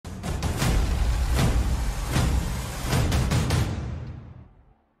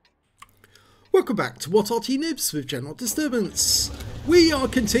Welcome back to What Arty Noobs with General Disturbance. We are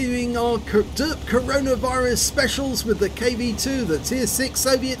continuing our Derp coronavirus specials with the KV-2, the Tier 6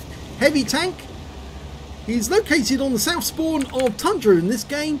 Soviet heavy tank. He's located on the south spawn of Tundra in this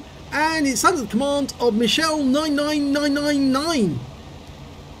game, and it's under the command of Michelle 99999.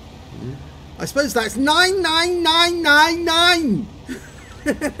 I suppose that's 99999.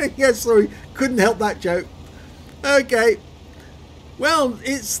 Yes, sorry, couldn't help that joke. Okay. Well,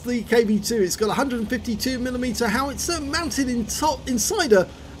 it's the KV-2. It's got a 152mm howitzer mounted inside a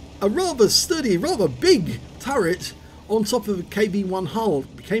rather sturdy, rather big turret on top of a KV-1 hull.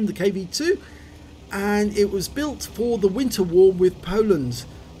 It became the KV-2, and it was built for the winter war with Poland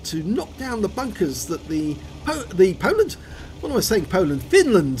to knock down the bunkers that Finland,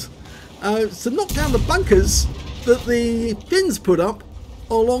 to knock down the bunkers that the Finns put up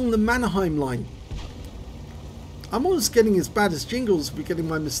along the Mannerheim line. I'm always getting as bad as Jingles for getting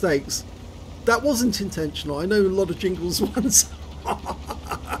my mistakes. That wasn't intentional. I know a lot of Jingles once.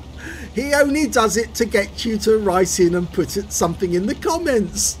 He only does it to get you to write in and put something in the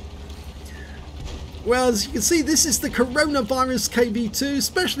comments. Well, as you can see, this is the coronavirus KV-2,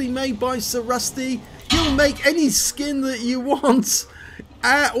 specially made by Sir Rusty. He'll make any skin that you want.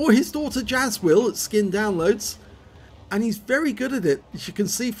 Or his daughter Jazz will at Skin Downloads. And he's very good at it, as you can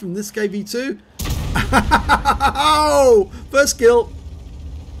see from this KV-2. Oh, first kill.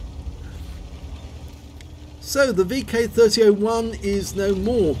 So the VK3001 is no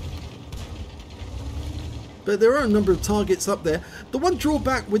more, but there are a number of targets up there. The one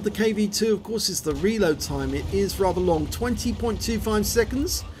drawback with the KV-2, of course, is the reload time. It is rather long, 20.25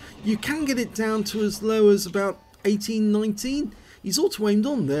 seconds. You can get it down to as low as about 18, 19. He's auto aimed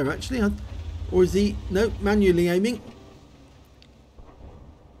on there actually, or is he? No, manually aiming.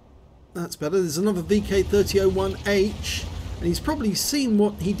 That's better. There's another VK3001H, and he's probably seen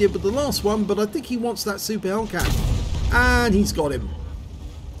what he did with the last one, but I think he wants that Super Hellcat, and he's got him.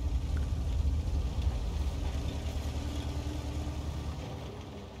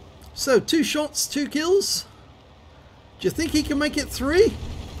 So 2 shots, 2 kills. Do you think he can make it 3?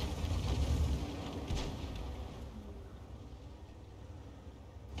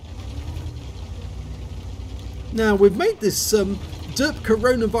 Now we've made this Derp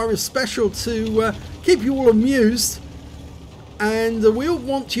coronavirus special to keep you all amused, and we all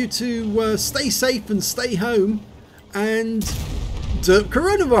want you to stay safe and stay home and Derp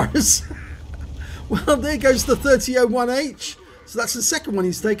coronavirus. Well, there goes the 3001H, so that's the second one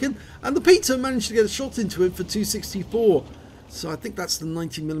he's taken, and the Peter managed to get a shot into him for 264, so I think that's the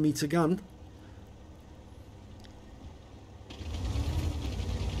 90mm gun.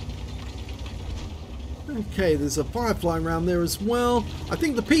 Okay, there's a Firefly around there as well. I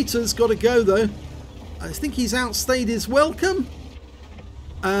think the Peter's got to go though. I think he's outstayed his welcome.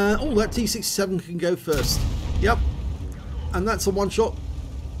 Oh, that T67 can go first. Yep. And that's a one shot.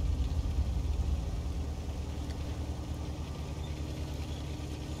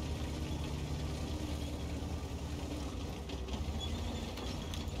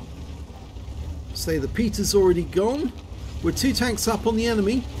 Say the Peter's already gone. We're 2 tanks up on the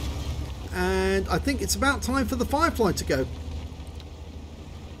enemy. And I think it's about time for the Firefly to go.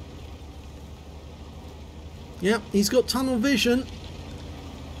 Yep, he's got tunnel vision.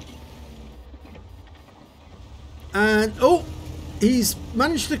 And, oh, he's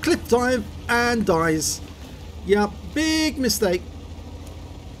managed to cliff dive and dies. Yep, big mistake.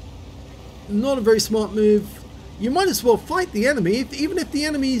 Not a very smart move. You might as well fight the enemy, even if the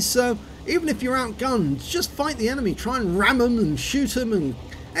enemy's, even if you're outgunned, just fight the enemy. Try and ram them and shoot them and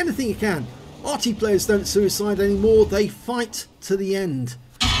anything you can. Arty players don't suicide anymore, they fight to the end.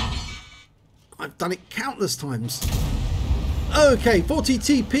 I've done it countless times. Okay, 40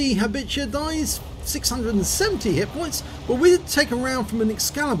 TP Habitua dies, 670 hit points. Well, we did take a round from an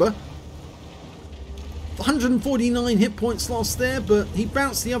Excalibur. 149 hit points lost there, but he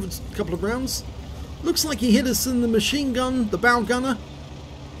bounced the other couple of rounds. Looks like he hit us in the machine gun, the bow gunner.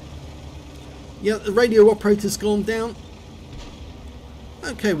 Yeah, the radio operator's gone down.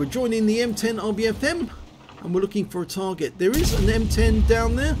 Okay, we're joining the M10 RBFM and we're looking for a target. There is an M10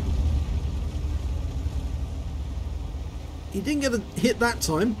 down there. He didn't get a hit that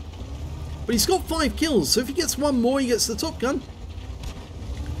time, but he's got 5 kills, so if he gets one more, he gets the Top Gun.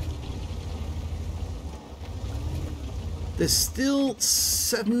 There's still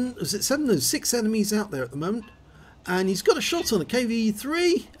 7, is it 7? No, 6 enemies out there at the moment. And he's got a shot on a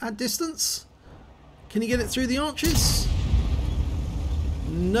KV-3 at distance. Can he get it through the arches?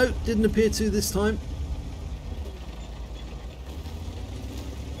 No, didn't appear to this time.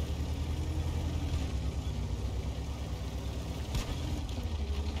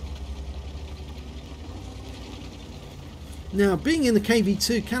 Now, being in the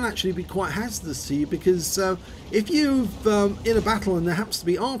KV-2 can actually be quite hazardous to you, because if you're in a battle and there happens to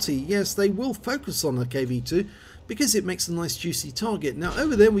be Arty, yes, they will focus on the KV-2 because it makes a nice juicy target. Now,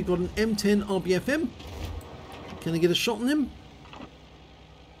 over there we've got an M10 RBFM. Can I get a shot on him?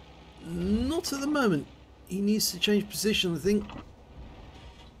 Not at the moment. He needs to change position, I think.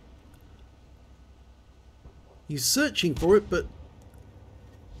 He's searching for it, but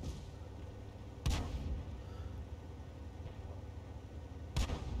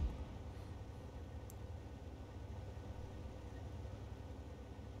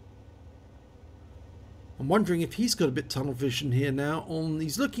I'm wondering if he's got a bit tunnel vision here now.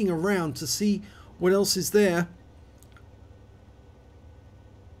 He's looking around to see what else is there.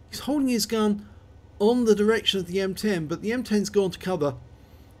 He's holding his gun on the direction of the M10, but the M10's gone to cover,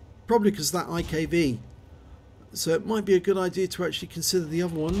 probably because of that IKV. So it might be a good idea to actually consider the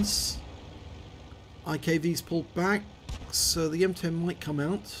other ones. IKV's pulled back, so the M10 might come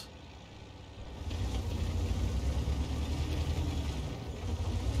out.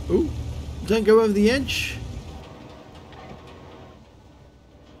 Ooh. Don't go over the edge.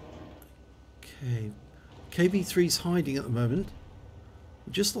 Okay. KV-3's hiding at the moment.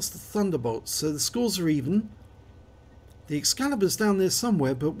 We just lost the Thunderbolt, so the scores are even. The Excalibur's down there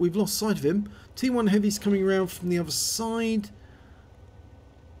somewhere, but we've lost sight of him. T1 Heavy's coming around from the other side.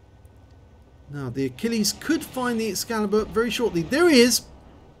 Now, the Achilles could find the Excalibur very shortly. There he is!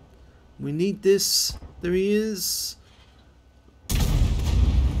 We need this. There he is.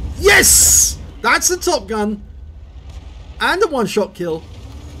 Yes! That's the Top Gun. And a one-shot kill.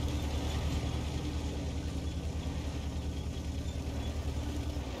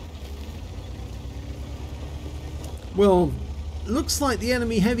 Well, looks like the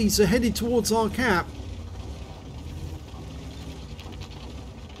enemy heavies are headed towards our cap.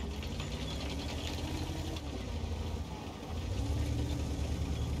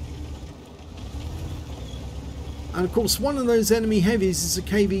 And of course, one of those enemy heavies is a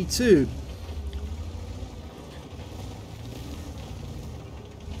KV-2.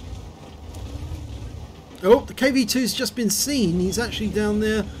 Oh, the KV-2's just been seen. He's actually down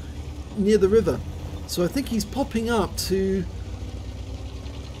there near the river. So I think he's popping up to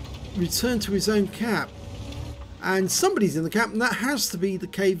return to his own cap. And somebody's in the cap, and that has to be the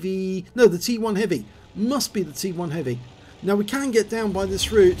KV... No, the T1 Heavy. Must be the T1 Heavy. Now, we can get down by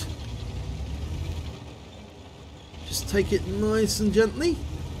this route. Just take it nice and gently.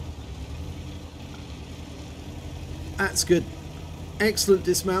 That's good. Excellent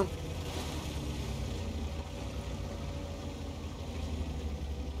dismount.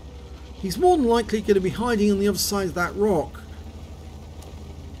 He's more than likely going to be hiding on the other side of that rock.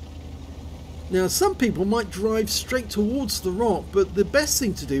 Now, some people might drive straight towards the rock, but the best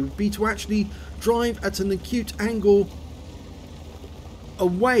thing to do would be to actually drive at an acute angle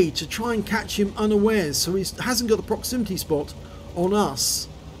away to try and catch him unawares, so he hasn't got a proximity spot on us,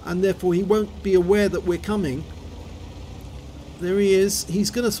 and therefore he won't be aware that we're coming. There he is. He's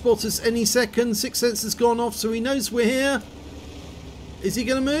going to spot us any second. Sixth sense has gone off, so he knows we're here. Is he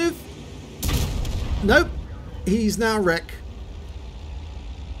going to move? Nope. He's now wreck.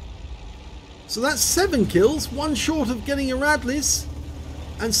 So that's 7 kills, one short of getting a Radley's,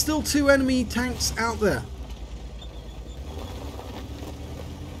 and still 2 enemy tanks out there.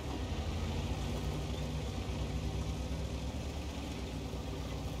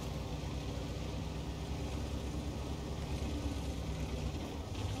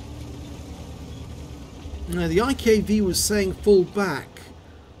 Now, the IKV was saying fall back,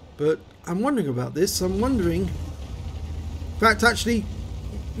 but I'm wondering about this. I'm wondering... In fact, actually,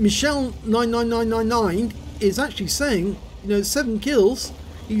 Michelle 99999 is actually saying, 7 kills.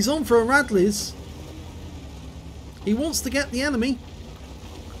 He's on for a Radley's. He wants to get the enemy.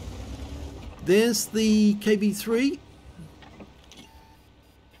 There's the KV-3.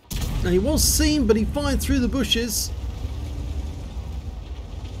 Now, he was seen, but he fired through the bushes.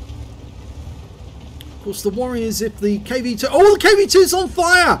 Of course, the worry is if the KV-2... Oh, the KV-2's on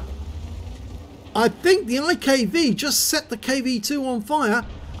fire! I think the IKV just set the KV-2 on fire,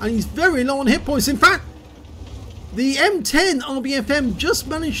 and he's very low on hit points. In fact, the M10 RBFM just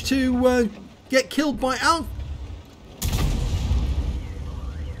managed to get killed by Al...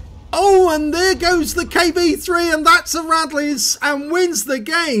 Oh, and there goes the KV-3, and that's a Radley's, and wins the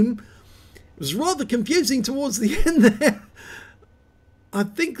game. It was rather confusing towards the end there. I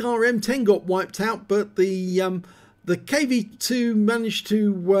think our M10 got wiped out, but the KV-2 managed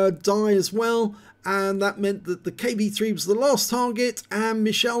to die as well, and that meant that the KV-3 was the last target, and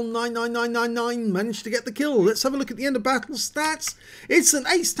Michelle 99999 managed to get the kill. Let's have a look at the end of battle stats. It's an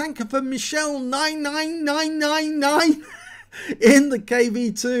ace tanker for Michelle 99999. in the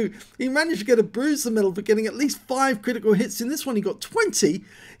KV-2. He managed to get a bruiser medal for getting at least 5 critical hits. In this one he got 20.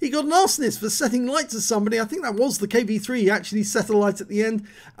 He got an arsonist for setting light to somebody. I think that was the KV-3. He actually set a light at the end.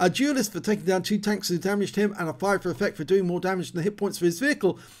 A duelist for taking down 2 tanks who damaged him, and a fire for effect for doing more damage than the hit points for his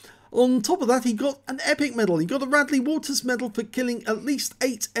vehicle. On top of that, he got an epic medal. He got a Radley Walters Medal for killing at least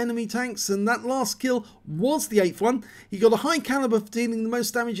 8 enemy tanks, and that last kill was the 8th one. He got a high caliber for dealing the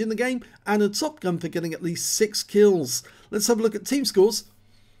most damage in the game, and a Top Gun for getting at least 6 kills. Let's have a look at team scores.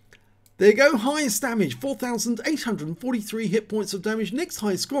 There you go, highest damage, 4,843 hit points of damage. Next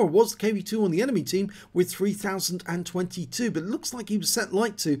highest scorer was the KV-2 on the enemy team with 3,022, but it looks like he was set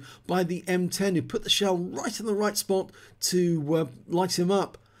light to by the M10, who put the shell right in the right spot to light him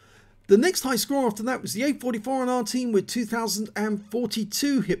up. The next high score after that was the A44 on our team with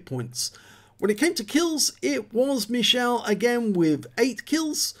 2,042 hit points. When it came to kills, it was Michelle again with 8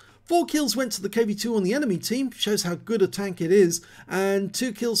 kills. 4 kills went to the KV-2 on the enemy team, shows how good a tank it is, and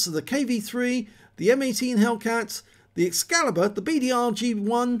 2 kills to the KV-3, the M18 Hellcat, the Excalibur, the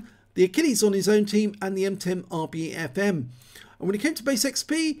BDR-G1, the Achilles on his own team, and the M10 RBFM. And when it came to base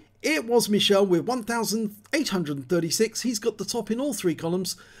XP, it was Michelle with 1,836. He's got the top in all 3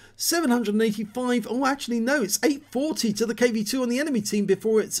 columns. 785, oh actually no, it's 840 to the KV-2 on the enemy team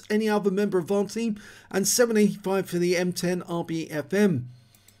before it's any other member of our team, and 785 for the M10 RBFM.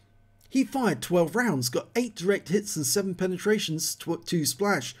 He fired 12 rounds, got 8 direct hits and 7 penetrations, 2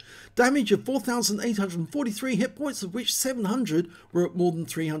 splash. Damage of 4,843 hit points, of which 700 were at more than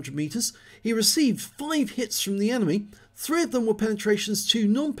 300 meters. He received 5 hits from the enemy, 3 of them were penetrations, 2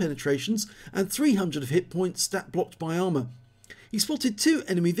 non-penetrations, and 300 of hit points stat blocked by armor. He spotted 2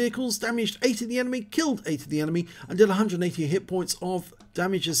 enemy vehicles, damaged 8 of the enemy, killed 8 of the enemy, and did 180 hit points of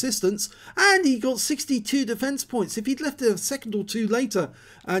damage assistance, and he got 62 defense points. If he'd left it a second or 2 later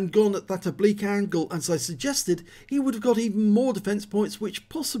and gone at that oblique angle, as I suggested, he would have got even more defense points, which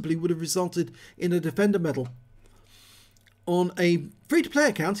possibly would have resulted in a defender medal. On a free-to-play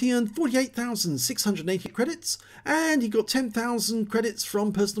account, he earned 48,680 credits, and he got 10,000 credits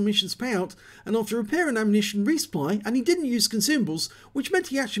from personal missions payout, and after repair and ammunition resupply, and he didn't use consumables, which meant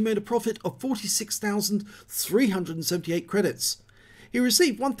he actually made a profit of 46,378 credits. He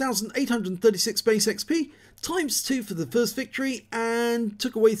received 1,836 base XP, times 2 for the first victory, and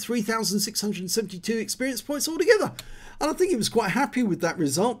took away 3,672 experience points altogether. And I think he was quite happy with that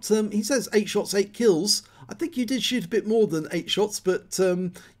result. He says 8 shots, 8 kills. I think you did shoot a bit more than 8 shots, but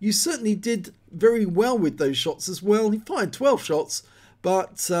you certainly did very well with those shots as well. He fired 12 shots,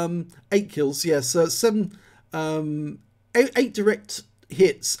 but 8 kills, yes. 8 direct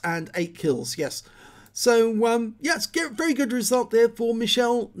hits and 8 kills, yes. So, yeah, it's a very good result there for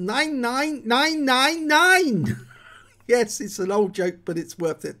Michelle 99999. Yes, it's an old joke, but it's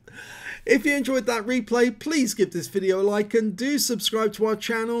worth it. If you enjoyed that replay, please give this video a like and do subscribe to our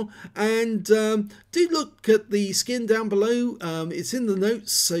channel, and do look at the skin down below. It's in the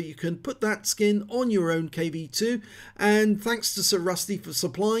notes, so you can put that skin on your own KV-2, and thanks to Sir Rusty for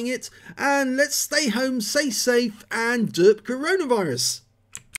supplying it. And let's stay home, stay safe, and derp coronavirus.